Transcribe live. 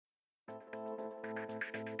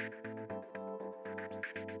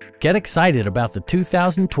Get excited about the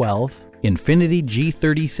 2012 Infiniti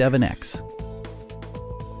G37x.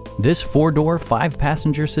 This four-door,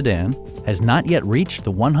 five-passenger sedan has not yet reached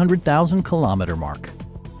the 100,000 kilometer mark.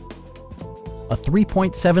 A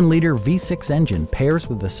 3.7-liter V6 engine pairs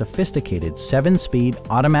with a sophisticated 7-speed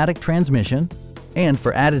automatic transmission, and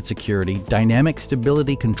for added security, dynamic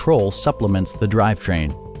stability control supplements the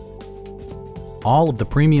drivetrain. All of the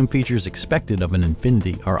premium features expected of an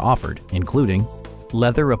Infiniti are offered, including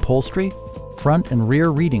leather upholstery, front and rear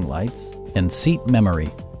reading lights, and seat memory.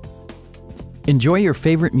 Enjoy your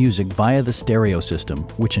favorite music via the stereo system,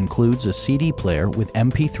 which includes a CD player with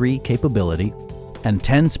MP3 capability and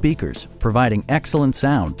 10 speakers, providing excellent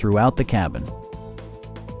sound throughout the cabin.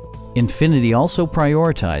 Infiniti also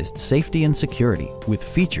prioritized safety and security with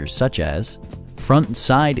features such as front and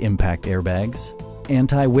side impact airbags,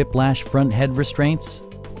 anti-whiplash front head restraints,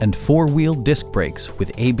 and four-wheel disc brakes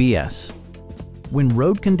with ABS. When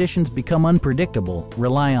road conditions become unpredictable,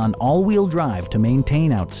 rely on all-wheel drive to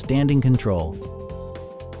maintain outstanding control.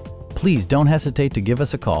 Please don't hesitate to give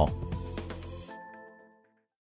us a call.